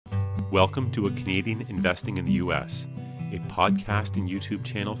Welcome to A Canadian Investing in the U.S., a podcast and YouTube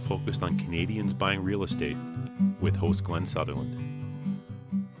channel focused on Canadians buying real estate with host Glenn Sutherland.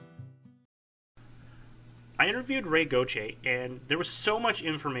 I interviewed Ray Gauthier, and there was so much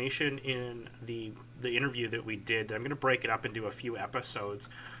information in the interview that we did that I'm going to break it up into a few episodes.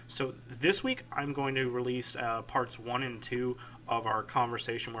 So this week I'm going to release parts 1 and 2 of our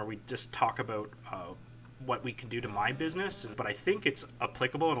conversation where we just talk about what we can do to my business, but I think it's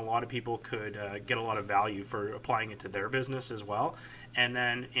applicable and a lot of people could get a lot of value for applying it to their business as well. And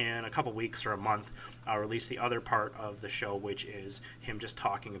then in a couple weeks or a month, I'll release the other part of the show, which is him just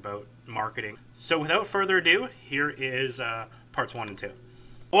talking about marketing. So without further ado, here is parts 1 and 2.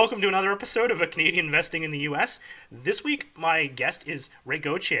 Welcome to another episode of A Canadian Investing in the U.S. This week, my guest is Ray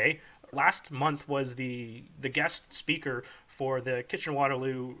Gauthier. Last month was the guest speaker for the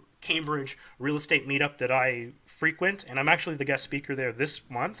Kitchener-Waterloo Cambridge real estate meetup that I frequent, and I'm actually the guest speaker there this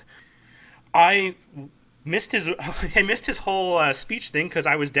month. I missed his whole speech thing because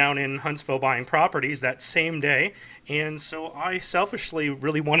I was down in Huntsville buying properties that same day, and so I selfishly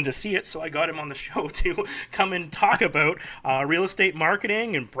really wanted to see it, so I got him on the show to come and talk about real estate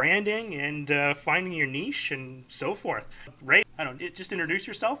marketing and branding and finding your niche and so forth. Ray, just introduce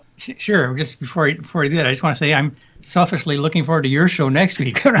yourself. Sure. Just before I do that, I just want to say I'm selfishly looking forward to your show next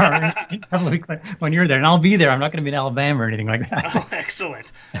week when you're there, and I'll be there. I'm not going to be in Alabama or anything like that. Oh,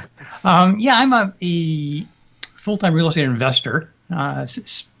 excellent. I'm a full-time real estate investor.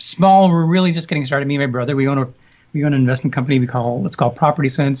 Small. We're really just getting started. Me and my brother. We own an investment company it's called Property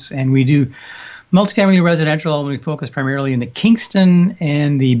Sense, and we do multifamily residential. And we focus primarily in the Kingston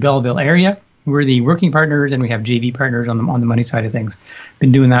and the Belleville area. We're the working partners, and we have JV partners on the money side of things.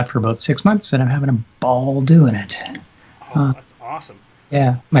 Been doing that for about 6 months, and I'm having a ball doing it. Oh, that's awesome.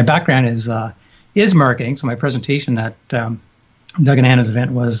 Yeah, my background is marketing. So my presentation at Doug and Anna's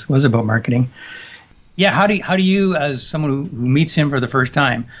event was about marketing. Yeah, how do you, as someone who meets him for the first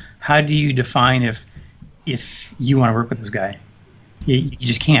time, how do you define if you want to work with this guy? You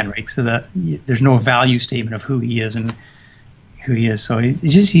just can't, right? So there's no value statement of who he is and who he is. So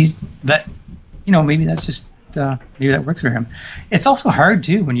he's that. Maybe that's just maybe that works for him. It's also hard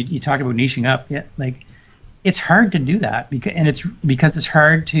too when you talk about niching up. Yeah, like it's hard to do that because it's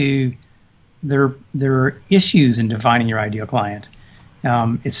hard to. There are issues in defining your ideal client.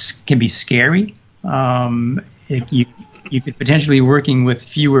 It can be scary. You could potentially be working with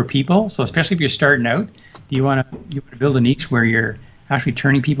fewer people. So especially if you're starting out, you want to build a niche where you're actually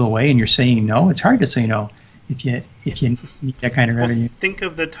turning people away and you're saying no. It's hard to say no if you need that kind of revenue. Think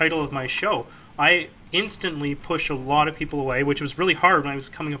of the title of my show. I instantly push a lot of people away, which was really hard when I was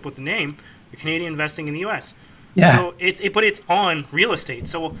coming up with the name, The Canadian Investing in the U.S. Yeah. So but it's on real estate.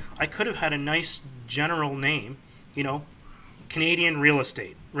 So I could have had a nice general name, Canadian real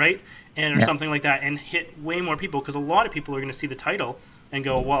estate, right? Or something like that, and hit way more people because a lot of people are going to see the title and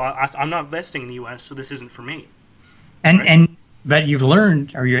go, well, I'm not investing in the U.S., so this isn't for me. But you've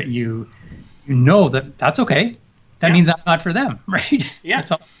learned, or you know that's okay. That means I'm not for them, right? Yeah.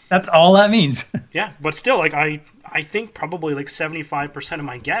 That's all that means. Yeah, but still, I think probably 75% of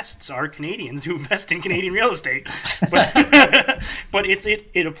my guests are Canadians who invest in Canadian real estate. But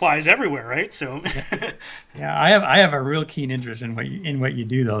it applies everywhere, right? So yeah, I have a real keen interest in what you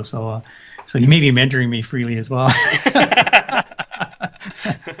do though. So you may be mentoring me freely as well.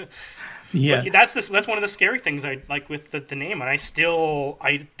 Yeah, but that's one of the scary things I like with the name, and I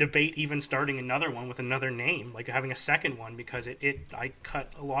debate even starting another one with another name, like having a second one, because I cut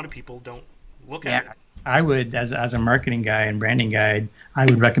a lot of people don't look at it. I would, as a marketing guy and branding guy, I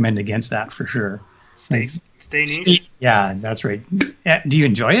would recommend against that for sure. Stay niche. Yeah, that's right. Do you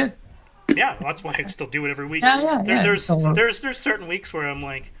enjoy it? Yeah, that's why I still do it every week. Yeah. There's certain weeks where I'm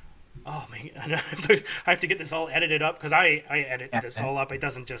like, oh man, I have to get this all edited up because I edit this all up. It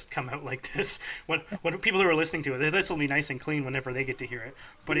doesn't just come out like this. When people who are listening to it, this will be nice and clean whenever they get to hear it.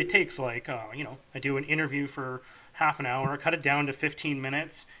 But it takes I do an interview for half an hour, cut it down to 15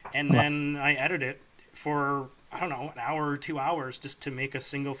 minutes, and then I edit it for an hour or 2 hours just to make a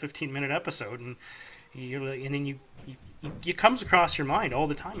single 15-minute episode. And then it comes across your mind all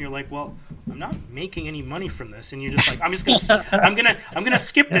the time. You're like, well, I'm not making any money from this, and you're just like, I'm gonna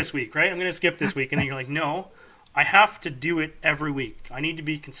skip this week, right? I'm gonna skip this week, and then you're like, no, I have to do it every week. I need to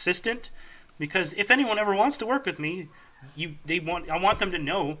be consistent, because if anyone ever wants to work with me, I want them to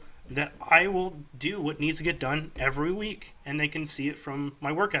know that I will do what needs to get done every week, and they can see it from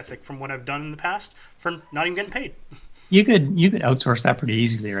my work ethic, from what I've done in the past, for not even getting paid. You could outsource that pretty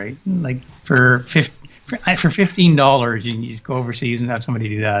easily, right? Like for $15, you can just go overseas and have somebody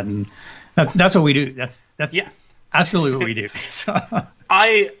do that, and that's what we do. That's yeah. absolutely what we do. So.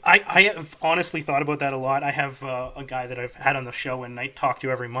 I have honestly thought about that a lot. I have a guy that I've had on the show and I talk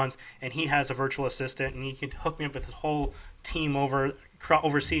to every month, and he has a virtual assistant, and he can hook me up with his whole team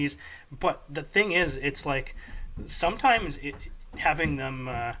overseas. But the thing is, it's like sometimes having them,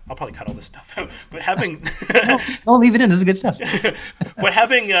 I'll probably cut all this stuff out, but having no, leave it in. This is good stuff. But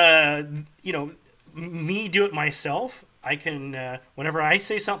having me do it myself, I can whenever I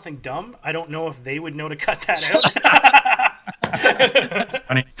say something dumb, I don't know if they would know to cut that out. That's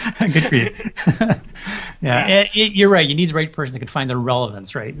funny. Good for you. Yeah, you're right. You need the right person that can find the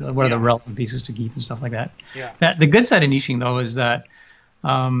relevance, right? What are the relevant pieces to keep and stuff like that. Yeah. The good side of niching, though, is that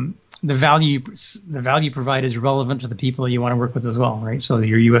the value provided is relevant to the people you want to work with as well, right? So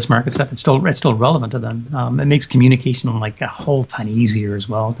your U.S. market stuff, it's still relevant to them. It makes communication like a whole ton easier as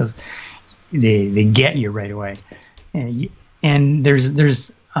well, because they get you right away. And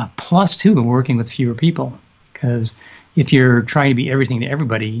there's a plus too of working with fewer people, because if you're trying to be everything to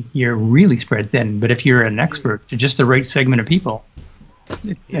everybody, you're really spread thin. But if you're an expert to just the right segment of people,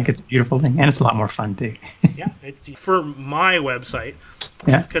 it's a beautiful thing, and it's a lot more fun too. Yeah, it's for my website,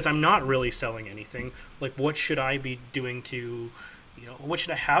 because I'm not really selling anything. Like, what should I be doing to, what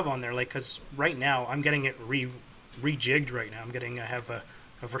should I have on there? Like, because right now I'm getting it rejigged. Right now I have a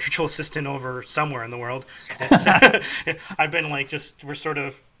virtual assistant over somewhere in the world. I've been like, we're sort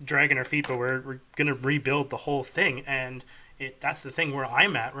of dragging our feet, but we're going to rebuild the whole thing. And that's the thing where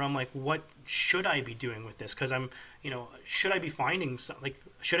I'm at, where I'm like, what should I be doing with this? Because I'm, should I be finding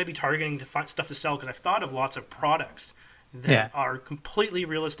should I be targeting to find stuff to sell? Because I've thought of lots of products that are completely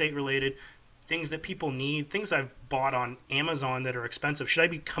real estate related, things that people need, things I've bought on Amazon that are expensive. Should I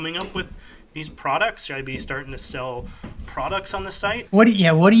be coming up with these products? Should I be starting to sell products on the site? What do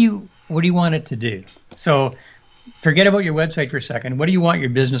you want it to do? So forget about your website for a second. What do you want your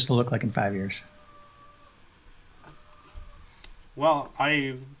business to look like in 5 years? Well,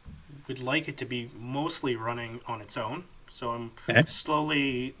 I would like it to be mostly running on its own. So I'm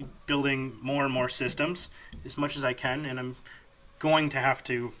slowly building more and more systems as much as I can, and I'm going to have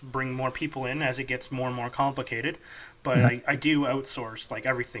to bring more people in as it gets more and more complicated. But I do outsource, like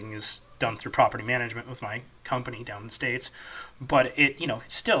everything is done through property management with my company down in the States. But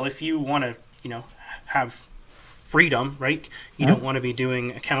still, if you want to, have freedom, right? You don't want to be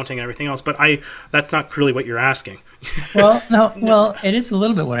doing accounting and everything else. But that's not really what you're asking. Well, no, well, it is a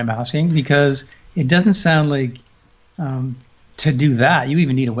little bit what I'm asking, because it doesn't sound like to do that you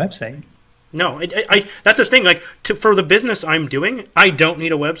even need a website. No, that's the thing. Like, for the business I'm doing, I don't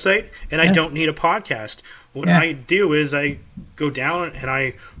need a website and I don't need a podcast. What I do is I go down and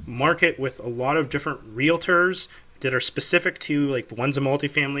I market with a lot of different realtors that are specific to, like, one's a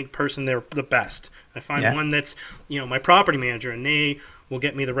multifamily person, they're the best. I find one that's, my property manager, and they will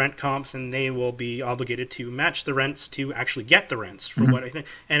get me the rent comps, and they will be obligated to match the rents to actually get the rents for what I think.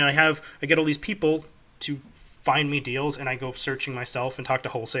 And I get all these people to find me deals, and I go searching myself and talk to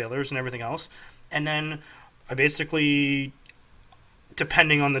wholesalers and everything else. And then I basically,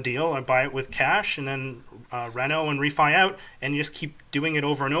 depending on the deal, I buy it with cash and then reno and refi out, and you just keep doing it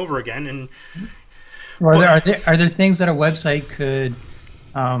over and over again. And so are there things that a website could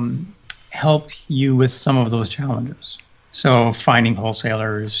help you with some of those challenges? So finding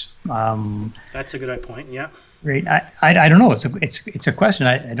wholesalers. That's a good point. Yeah. Right. I don't know. It's a question.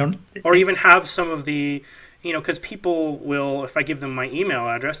 I don't. Or even have some of the, because people will, if I give them my email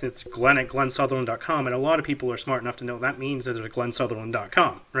address, it's glenn@glennsutherland.com, and a lot of people are smart enough to know that means that there's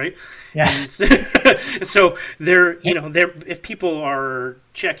glennsutherland.com, right? Yeah. So they're, if people are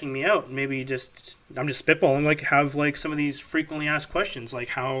checking me out, maybe I'm just spitballing, like, have like some of these frequently asked questions, like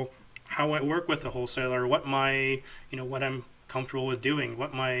how I work with a wholesaler, what my, what I'm comfortable with doing,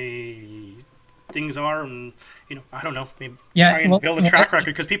 what my things are, and I don't know, maybe try and build a track record,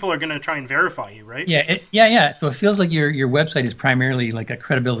 because people are going to try and verify you, right? Yeah. So it feels like your website is primarily like a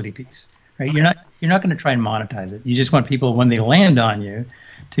credibility piece, right? Okay. You're not going to try and monetize it. You just want people, when they land on you,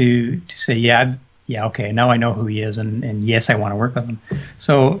 to say okay, now I know who he is, and yes, I want to work with him.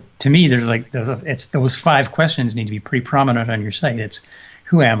 So to me, it's those 5 questions need to be pretty prominent on your site. It's,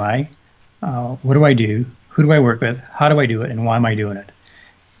 who am I? What do I do? Who do I work with? How do I do it? And why am I doing it?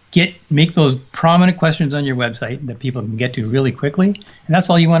 Make those prominent questions on your website that people can get to really quickly, and that's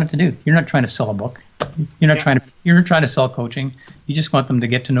all you want it to do. You're not trying to sell a book. You're not trying to sell coaching. You just want them to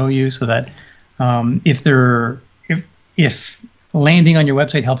get to know you, so that if landing on your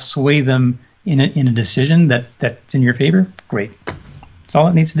website helps sway them in a decision that's in your favor, great. That's all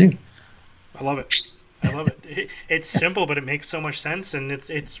it needs to do. I love it. It's simple, but it makes so much sense, and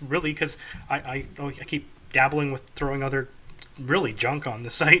it's really, because I keep dabbling with throwing other really junk on the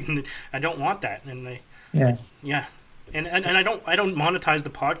site, and I don't want that, and Yeah. Yeah. And I don't monetize the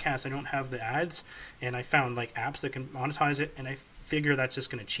podcast. I don't have the ads, and I found like apps that can monetize it, and I figure that's just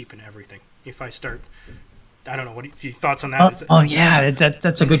going to cheapen everything if I start. I don't know. What your thoughts on that? Yeah,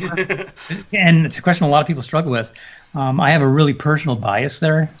 that's a good question. And it's a question a lot of people struggle with. I have a really personal bias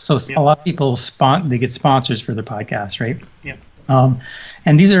there. So a lot of people they get sponsors for their podcasts, right? Yeah.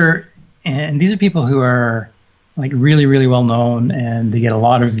 And these are people who are like really, really well known, and they get a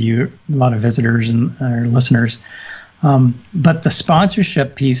lot of visitors and listeners. But the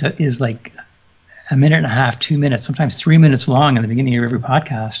sponsorship piece is like a minute and a half, 2 minutes, sometimes 3 minutes long in the beginning of every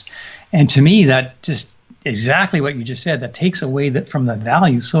podcast. And to me, that just exactly what you just said, that takes away from the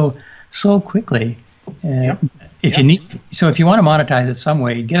value so quickly. If you want to monetize it some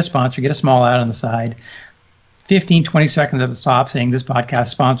way, get a sponsor, get a small ad on the side, 15, 20 seconds at the top saying this podcast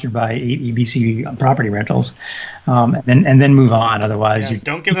is sponsored by ABC Property Rentals, and then move on. Otherwise,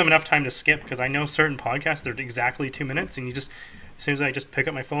 don't give them enough time to skip, because I know certain podcasts, they're exactly 2 minutes, and as soon as I just pick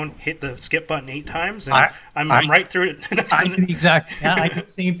up my phone, hit the skip button 8 times, and I'm right through it. I do the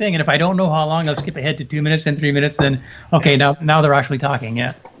same thing. And if I don't know how long, I'll skip ahead to 2 minutes, then 3 minutes, then now they're actually talking.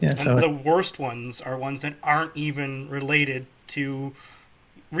 Yeah. So the worst ones are ones that aren't even related to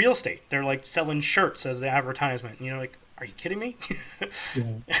real estate. They're like selling shirts as the advertisement. And you're like, are you kidding me?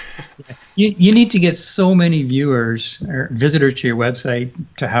 You need to get so many viewers or visitors to your website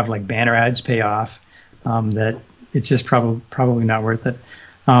to have like banner ads pay off, that it's just probably not worth it.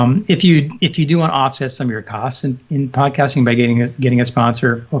 If you do want to offset some of your costs in podcasting by getting a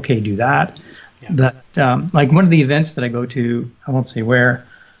sponsor, okay, do that. Yeah. But like one of the events that I go to, I won't say where,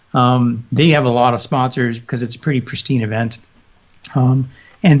 they have a lot of sponsors because it's a pretty pristine event.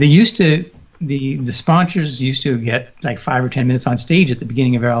 And the sponsors used to get like 5 or 10 minutes on stage at the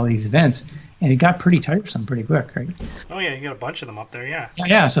beginning of all these events, and it got pretty tiresome pretty quick, right? Oh yeah, you got a bunch of them up there, yeah.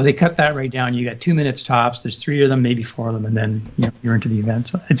 Yeah, so they cut that right down. You got 2 minutes tops. There's 3 of them, maybe 4 of them, and then you're into the event.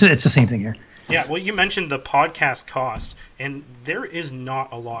 So it's the same thing here. Yeah, well, you mentioned the podcast cost, and there is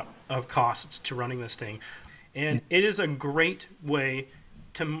not a lot of costs to running this thing, and it is a great way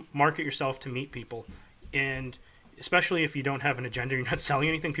to market yourself, to meet people, and especially if you don't have an agenda, you're not selling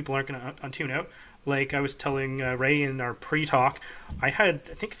anything, people aren't going to tune out. Like I was telling Ray in our pre-talk, I had,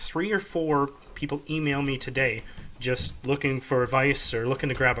 I think, 3 or 4 people email me today just looking for advice or looking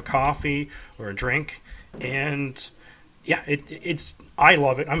to grab a coffee or a drink. And yeah, it's I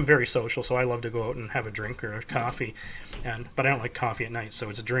love it. I'm very social, so I love to go out and have a drink or a coffee. But I don't like coffee at night, so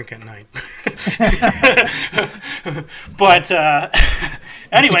it's a drink at night. But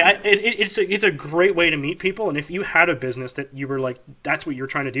anyway, it's a great way to meet people. And if you had a business that you were like, that's what you're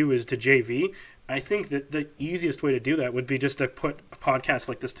trying to do is to JV, I think that the easiest way to do that would be just to put a podcast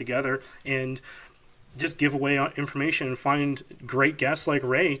like this together and just give away information and find great guests like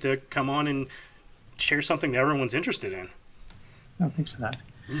Ray to come on and share something that everyone's interested in. Oh, thanks for that.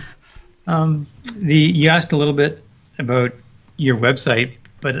 You asked a little bit about your website,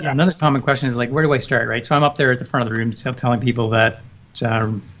 but another common question is like, where do I start, right? So I'm up there at the front of the room telling people that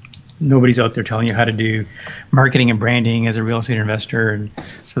nobody's out there telling you how to do marketing and branding as a real estate investor. And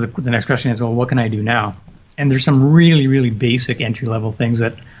so the next question is, well, what can I do now? And there's some really, really basic entry-level things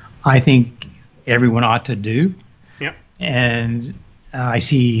that I think everyone ought to do. Yeah. And I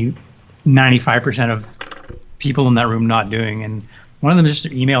see 95% of people in that room not doing. And one of them is just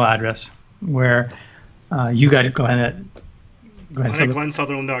their email address, where you got Glenn at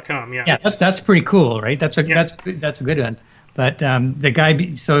GlennSutherland.com. Yeah. Yeah, that's pretty cool, right? That's a good one. But the guy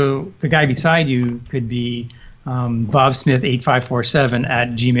beside you could be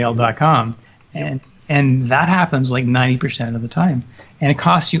bobsmith8547@gmail.com, and that happens like 90% of the time. And it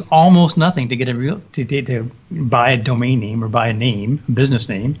costs you almost nothing to get to buy a domain name or buy a business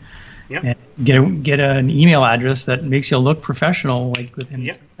name. Yep. And get an email address that makes you look professional like within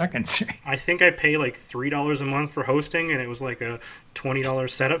seconds. I think I pay like $3 a month for hosting, and it was like a $20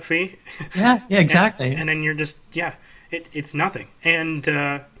 setup fee. Yeah, exactly. And then you're just it's nothing, and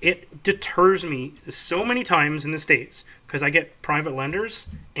it deters me so many times in the States because I get private lenders,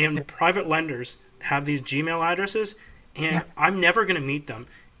 and private lenders have these Gmail addresses, and I'm never going to meet them.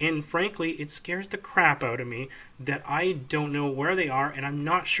 And frankly, it scares the crap out of me that I don't know where they are, and I'm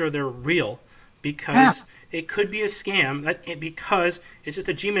not sure they're real, because it could be a scam. Because it's just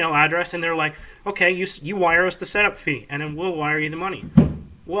a Gmail address, and they're like, okay, you wire us the setup fee, and then we'll wire you the money.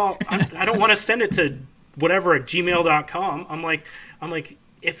 Well, I don't want to send it to whatever at gmail.com. I'm like,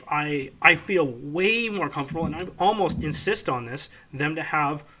 if I feel way more comfortable, and I almost insist on this, them to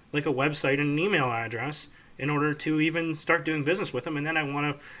have like a website and an email address in order to even start doing business with them, and then I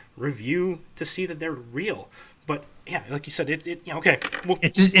want to review to see that they're real. But yeah, like you said, okay.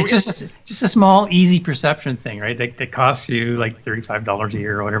 It's just a small, easy perception thing, right? That costs you like $35 a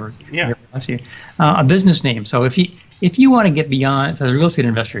year or whatever. Yeah. It costs you a business name. So if you want to get beyond, as a real estate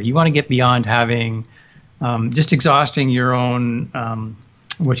investor, you want to get beyond having just exhausting your own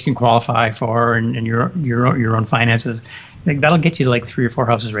what you can qualify for and your own finances. Like that'll get you to like 3 or 4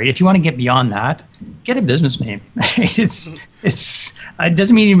 houses, right? If you want to get beyond that, get a business name. It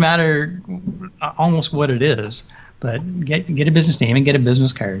doesn't even matter almost what it is, but get a business name and get a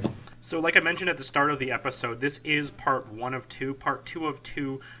business card. So like I mentioned at the start of the episode, this is part 1 of 2. Part 2 of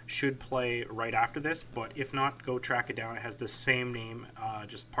 2 should play right after this, but if not, go track it down. It has the same name,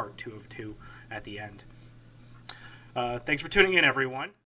 just part 2 of 2 at the end. Thanks for tuning in, everyone.